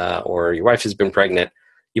 or your wife has been pregnant,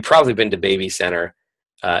 you've probably been to Baby Center.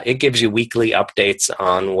 It gives you weekly updates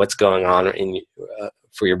on what's going on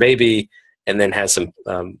for your baby, and then has some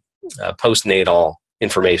postnatal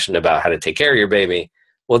information about how to take care of your baby.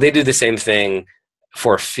 Well, they do the same thing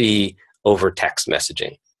for a fee over text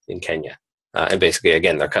messaging in Kenya. And basically,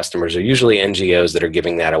 again, their customers are usually NGOs that are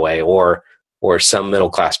giving that away, or some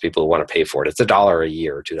middle-class people who want to pay for it. It's $1 a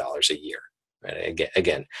year or $2 a year. Right?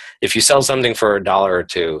 Again, if you sell something for $1 or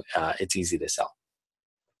 $2, it's easy to sell.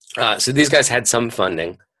 So these guys had some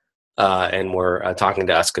funding, and were talking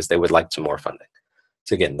to us because they would like some more funding.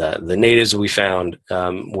 So again, the natives we found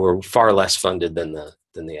were far less funded than the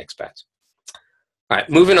expats. All right,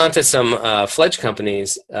 moving on to some fledged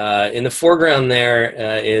companies. In the foreground there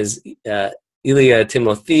is Ilya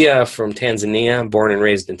Timothea from Tanzania, born and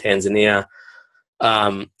raised in Tanzania.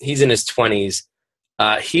 He's in his 20s.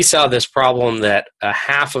 He saw this problem that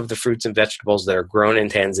half of the fruits and vegetables that are grown in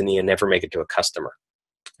Tanzania never make it to a customer.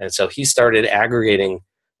 And so he started aggregating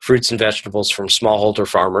fruits and vegetables from smallholder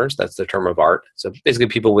farmers. That's the term of art. So basically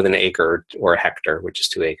people with an acre or a hectare, which is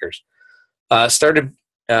 2 acres. Started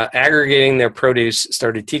aggregating their produce,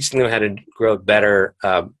 started teaching them how to grow it better,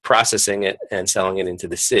 processing it and selling it into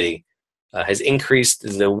the city. Has increased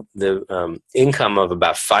the income of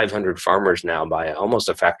about 500 farmers now by almost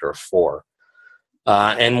a factor of 4.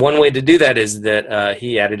 And one way to do that is that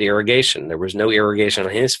he added irrigation. There was no irrigation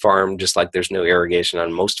on his farm, just like there's no irrigation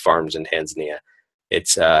on most farms in Tanzania.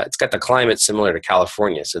 It's got the climate similar to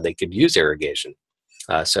California, so they could use irrigation.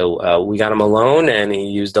 So we got him a loan, and he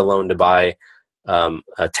used a loan to buy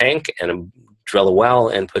a tank and drill a well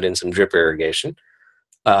and put in some drip irrigation.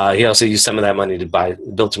 He also used some of that money to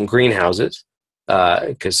build some greenhouses,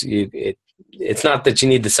 because it's not that you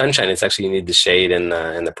need the sunshine; it's actually you need the shade and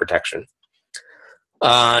the protection.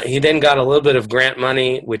 He then got a little bit of grant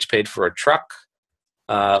money, which paid for a truck,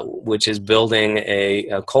 which is building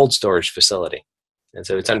a cold storage facility. And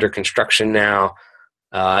so it's under construction now.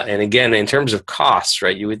 And again, in terms of costs,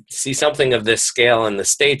 right, you would see something of this scale in the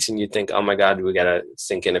States and you'd think, oh my God, we got to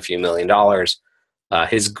sink in a few $1,000,000.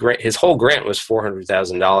 His whole grant was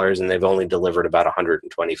 $400,000, and they've only delivered about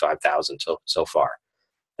 $125,000 so far.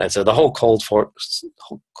 And so the whole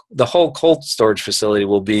cold storage facility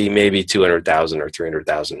will be maybe 200,000 or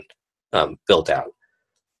 300,000 built out.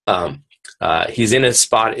 He's in a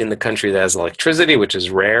spot in the country that has electricity, which is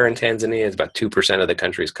rare in Tanzania. It's about 2% of the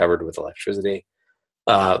country is covered with electricity.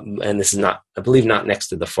 And this is not, I believe, not next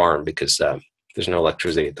to the farm because there's no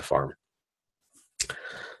electricity at the farm.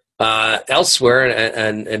 Elsewhere,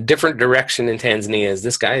 and a different direction in Tanzania is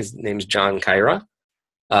this guy. His name's John Kaira.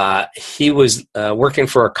 He was working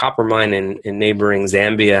for a copper mine in neighboring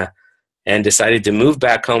Zambia and decided to move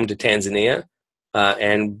back home to Tanzania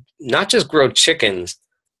and not just grow chickens,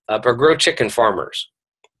 but grow chicken farmers.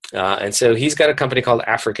 And so he's got a company called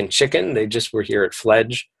African Chicken. They just were here at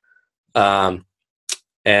Fledge.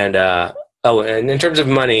 And in terms of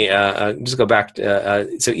money, just go back.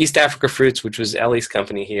 So East Africa Fruits, which was Ellie's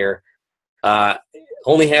company here,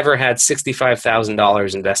 only ever had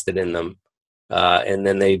 $65,000 invested in them. And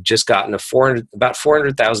then they've just gotten about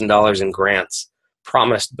 $400,000 in grants,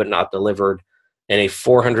 promised but not delivered, and a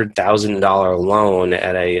 $400,000 loan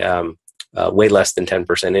at a way less than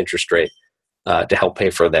 10% interest rate to help pay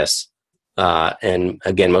for this. And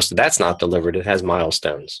again, most of that's not delivered. It has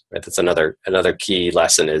milestones. Right? That's another key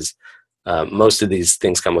lesson is most of these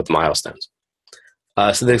things come with milestones.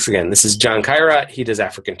 So this is John Kaira. He does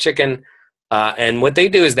African Chicken. And what they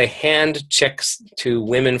do is they hand chicks to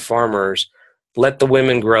women farmers, let the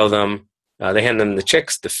women grow them. They hand them the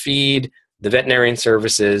chicks, the feed, the veterinarian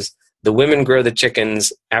services. The women grow the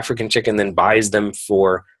chickens. African Chicken then buys them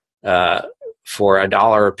for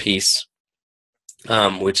 $1 a piece,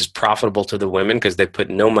 which is profitable to the women because they put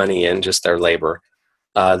no money in, just their labor.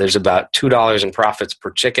 There's about $2 in profits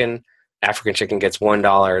per chicken. African Chicken gets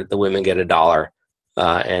 $1. The women get $1.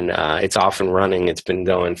 And it's off and running. It's been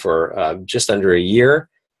going for just under a year.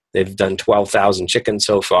 They've done 12,000 chickens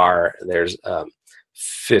so far. There's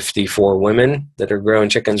 54 women that are growing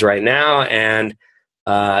chickens right now. And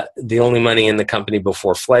the only money in the company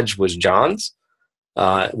before Fledge was John's.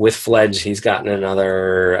 With Fledge, he's gotten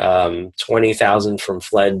another 20,000 from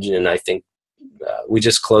Fledge. And I think we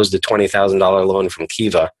just closed a $20,000 loan from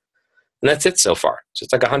Kiva. And that's it so far. So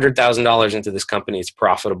it's like $100,000 into this company. It's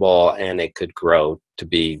profitable, and it could grow to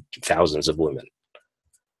be thousands of women.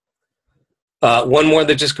 One more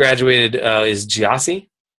that just graduated is Giassi.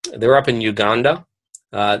 They're up in Uganda.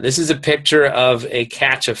 This is a picture of a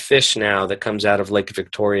catch of fish now that comes out of Lake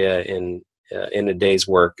Victoria in a day's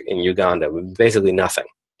work in Uganda. Basically nothing.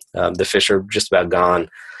 The fish are just about gone.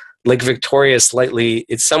 Lake Victoria is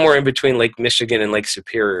it's somewhere in between Lake Michigan and Lake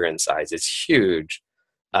Superior in size. It's huge.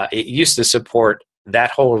 It used to support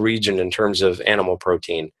that whole region in terms of animal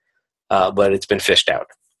protein, but it's been fished out.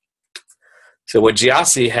 So what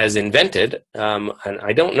Giassi has invented, and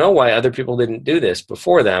I don't know why other people didn't do this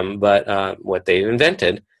before them, but what they've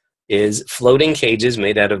invented is floating cages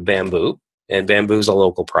made out of bamboo, and bamboo is a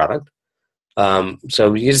local product.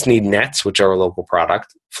 So you just need nets, which are a local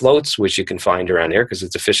product, floats, which you can find around here because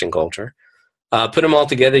it's a fishing culture. Put them all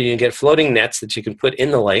together, you get floating nets that you can put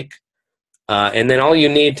in the lake. And then all you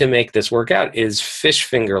need to make this work out is fish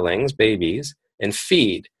fingerlings, babies, and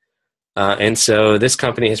feed. And so this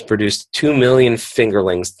company has produced 2 million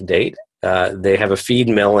fingerlings to date. They have a feed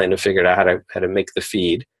mill and have figured out how to make the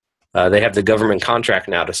feed. They have the government contract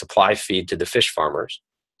now to supply feed to the fish farmers.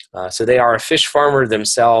 So they are a fish farmer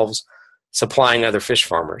themselves, supplying other fish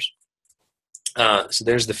farmers. So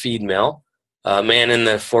there's the feed mill. Man in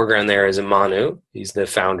the foreground there is Manu. He's the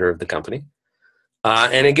founder of the company.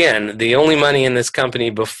 And again, the only money in this company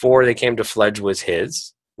before they came to Fledge was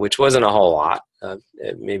his, which wasn't a whole lot,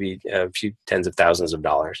 maybe a few tens of thousands of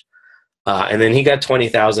dollars. And then he got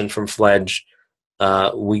 20,000 from Fledge.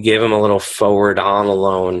 We gave him a little forward on a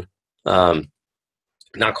loan,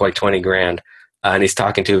 not quite 20 grand. And he's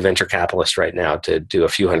talking to a venture capitalist right now to do a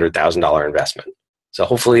few $100,000 investment. So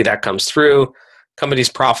hopefully that comes through. Company's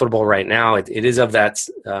profitable right now. It is of that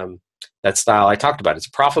style I talked about. It's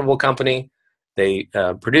a profitable company. They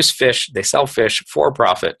produce fish. They sell fish for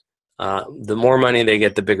profit. The more money they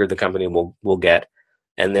get, the bigger the company will get.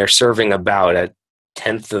 And they're serving about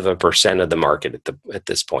 0.1% of the market at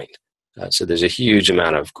this point. So there's a huge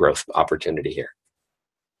amount of growth opportunity here.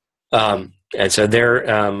 And so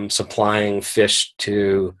they're supplying fish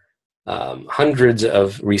to hundreds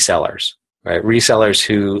of resellers, right? Resellers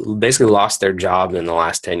who basically lost their job in the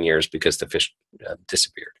last 10 years because the fish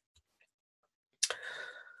disappeared.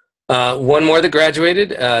 One more that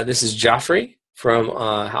graduated. This is Joffrey.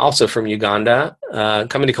 also from Uganda, a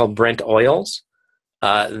company called Brent Oils.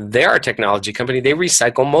 They're a technology company. They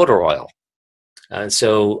recycle motor oil.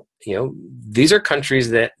 So, these are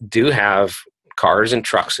countries that do have cars and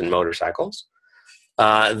trucks and motorcycles.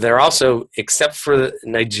 They're also, except for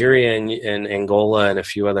Nigeria and Angola and a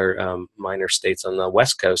few other minor states on the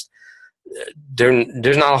West Coast,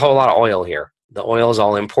 there's not a whole lot of oil here. The oil is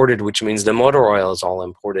all imported, which means the motor oil is all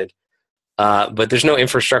imported. But there's no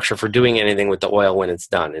infrastructure for doing anything with the oil when it's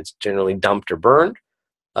done. It's generally dumped or burned.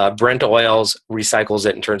 Brent Oils recycles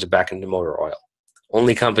it and turns it back into motor oil.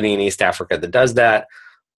 Only company in East Africa that does that.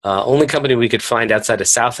 Only company we could find outside of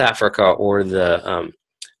South Africa or the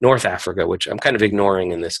North Africa, which I'm kind of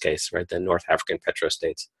ignoring in this case, right? The North African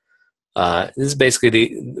petrostates. This is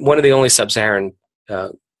basically one of the only sub-Saharan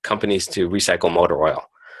companies to recycle motor oil.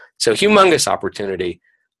 So humongous opportunity.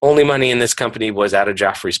 Only money in this company was out of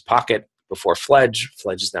Joffrey's pocket before Fledge.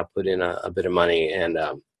 Fledge has now put in a bit of money and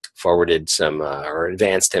forwarded some or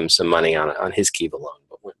advanced him some money on his Kiva loan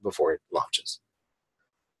before it launches.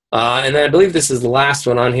 And then I believe this is the last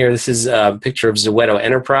one on here. This is a picture of Soweto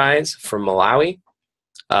Enterprise from Malawi.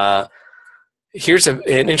 Here's an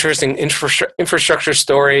interesting infrastructure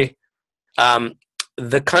story.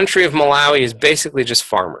 The country of Malawi is basically just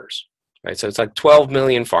farmers, right? So it's like 12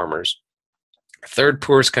 million farmers, third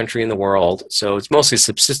poorest country in the world. So it's mostly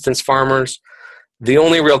subsistence farmers. The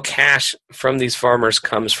only real cash from these farmers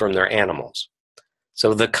comes from their animals.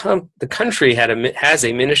 So the country has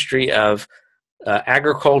a ministry of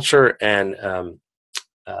agriculture and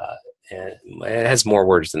it has more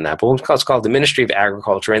words than that, but it's called the Ministry of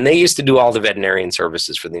Agriculture, and they used to do all the veterinarian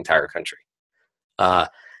services for the entire country.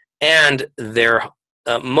 And their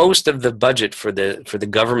most of the budget for the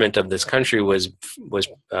government of this country was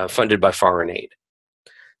funded by foreign aid.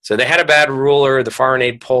 So they had a bad ruler. The foreign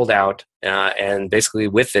aid pulled out, and basically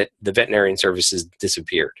with it, the veterinarian services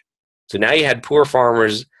disappeared. So now you had poor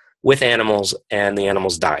farmers with animals, and the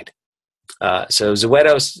animals died. So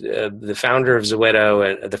Soweto, the founder of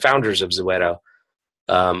Soweto, and the founders of Soweto,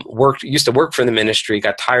 used to work for the ministry,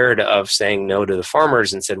 got tired of saying no to the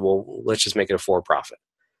farmers, and said, "Well, let's just make it a for-profit."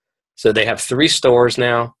 So they have 3 stores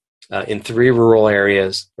now in 3 rural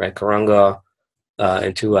areas, right? Karonga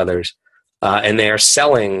and 2 others. And they are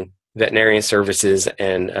selling veterinarian services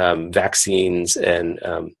and vaccines and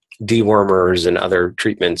dewormers and other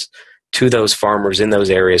treatments to those farmers in those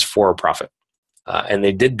areas for a profit. And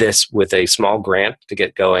they did this with a small grant to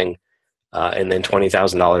get going, and then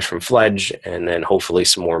 $20,000 from Fledge, and then hopefully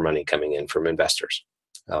some more money coming in from investors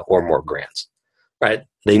or more grants. Right?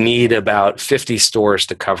 They need about 50 stores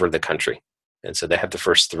to cover the country. And so they have the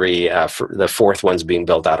first 3, the 4th one's being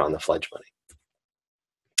built out on the Fledge money.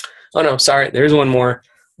 Oh no, sorry, there's one more.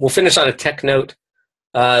 We'll finish on a tech note.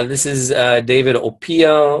 This is David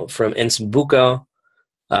Opio from Nsumbuko.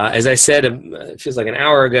 As I said, it feels like an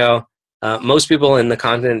hour ago, most people in the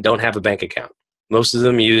continent don't have a bank account. Most of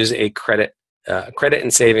them use a credit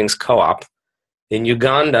and savings co-op. In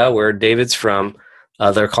Uganda, where David's from,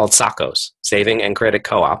 they're called SACCOs, Saving and Credit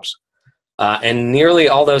Co-ops. And nearly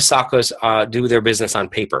all those SACCOs do their business on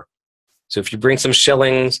paper. So if you bring some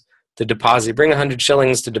shillings to deposit, bring 100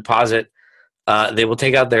 shillings to deposit, they will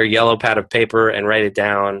take out their yellow pad of paper and write it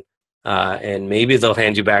down, and maybe they'll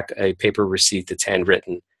hand you back a paper receipt that's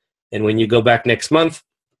handwritten. And when you go back next month,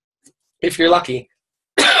 if you're lucky,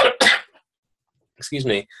 excuse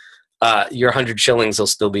me, your 100 shillings will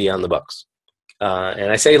still be on the books.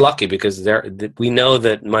 And I say lucky because we know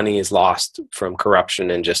that money is lost from corruption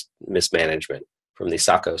and just mismanagement from these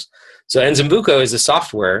SACCOs. So Nsumbuko is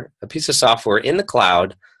a piece of software in the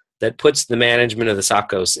cloud that puts the management of the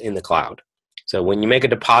SACCOs in the cloud. So when you make a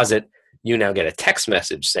deposit, you now get a text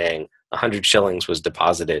message saying 100 shillings was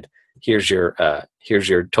deposited. Here's your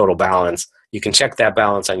total balance. You can check that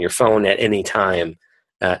balance on your phone at any time,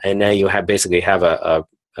 and now you basically have a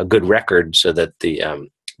good record so that the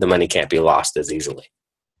money can't be lost as easily.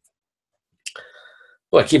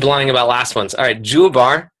 Well, I keep lying about last ones. All right,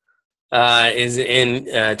 Juabar is in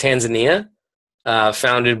Tanzania,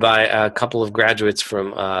 founded by a couple of graduates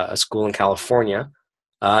from a school in California.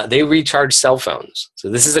 They recharge cell phones. So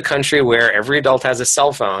this is a country where every adult has a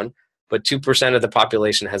cell phone, but 2% of the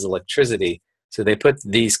population has electricity. So they put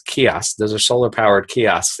these kiosks, those are solar-powered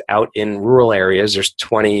kiosks, out in rural areas. There's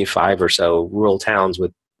 25 or so rural towns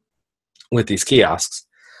with these kiosks.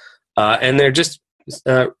 And they're just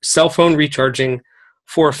cell phone recharging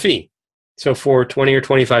for a fee. So for 20 or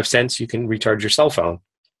 25 cents, you can recharge your cell phone.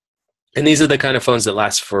 And these are the kind of phones that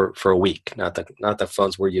last for a week, not the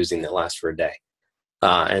phones we're using that last for a day.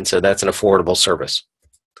 And so that's an affordable service.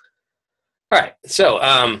 All right, so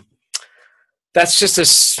That's just a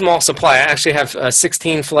small supply. I actually have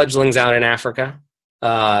 16 fledglings out in Africa.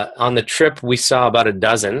 On the trip, we saw about a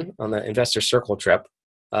dozen on the Investor Circle trip.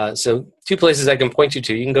 So two places I can point you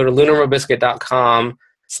to. You can go to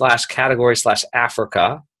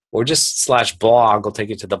lunarmobiscuit.com/category/Africa, or just /blog will take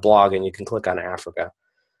you to the blog, and you can click on Africa.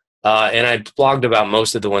 And I blogged about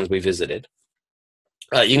most of the ones we visited.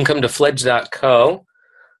 You can come to fledge.co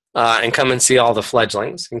and come and see all the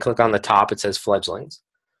fledglings. You can click on the top, it says fledglings.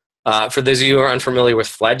 For those of you who are unfamiliar with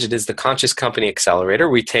Fledge, it is the Conscious Company Accelerator.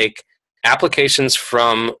 We take applications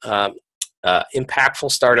from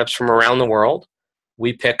impactful startups from around the world.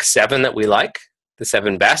 We pick 7 that we like, the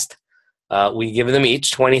 7 best. We give them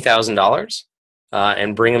each $20,000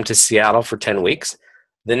 and bring them to Seattle for 10 weeks.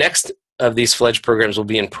 The next of these Fledge programs will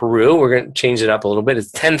be in Peru. We're going to change it up a little bit.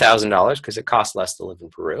 It's $10,000 because it costs less to live in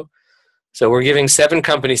Peru. So we're giving 7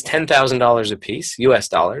 companies $10,000 apiece, US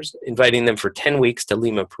dollars, inviting them for 10 weeks to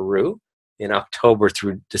Lima, Peru in October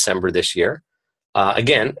through December this year.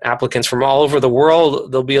 Again, applicants from all over the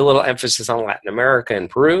world. There'll be a little emphasis on Latin America and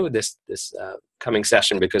Peru this coming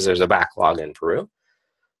session because there's a backlog in Peru.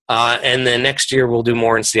 And then next year we'll do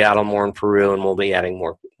more in Seattle, more in Peru, and we'll be adding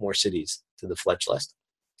more cities to the Fledge list.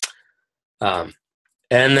 And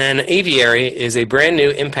then Aviary is a brand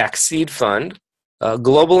new impact seed fund.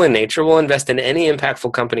 Global in nature, will invest in any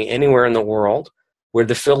impactful company anywhere in the world where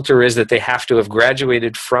the filter is that they have to have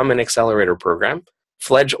graduated from an accelerator program,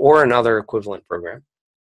 Fledge or another equivalent program.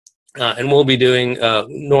 And we'll be doing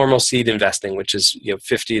normal seed investing, which is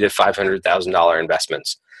 $50,000 to $500,000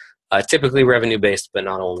 investments, typically revenue-based, but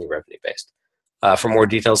not only revenue-based. For more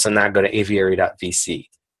details on that, go to aviary.vc.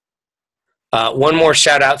 One more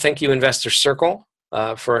shout-out. Thank you, Investor Circle,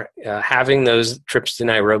 for having those trips to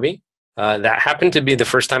Nairobi. That happened to be the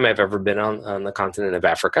first time I've ever been on the continent of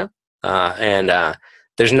Africa. And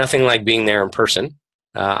there's nothing like being there in person.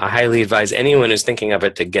 I highly advise anyone who's thinking of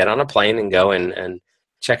it to get on a plane and go and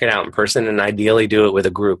check it out in person, and ideally do it with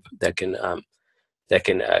a group that can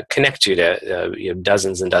connect you to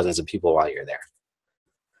dozens and dozens of people while you're there.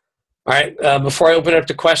 All right, before I open it up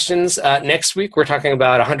to questions, next week we're talking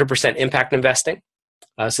about 100% impact investing.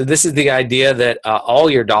 So this is the idea that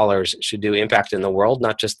all your dollars should do impact in the world,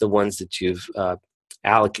 not just the ones that you've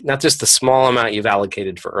not just the small amount you've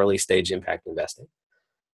allocated for early stage impact investing.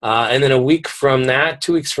 And then a week from that,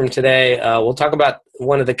 2 weeks from today, we'll talk about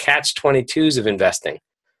one of the catch-22s of investing,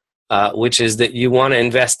 which is that you want to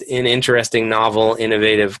invest in interesting, novel,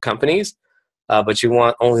 innovative companies, but you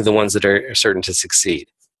want only the ones that are certain to succeed.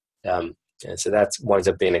 And so that winds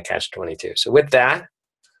up being a catch-22. So with that,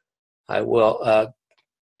 I will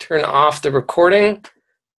turn off the recording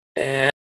and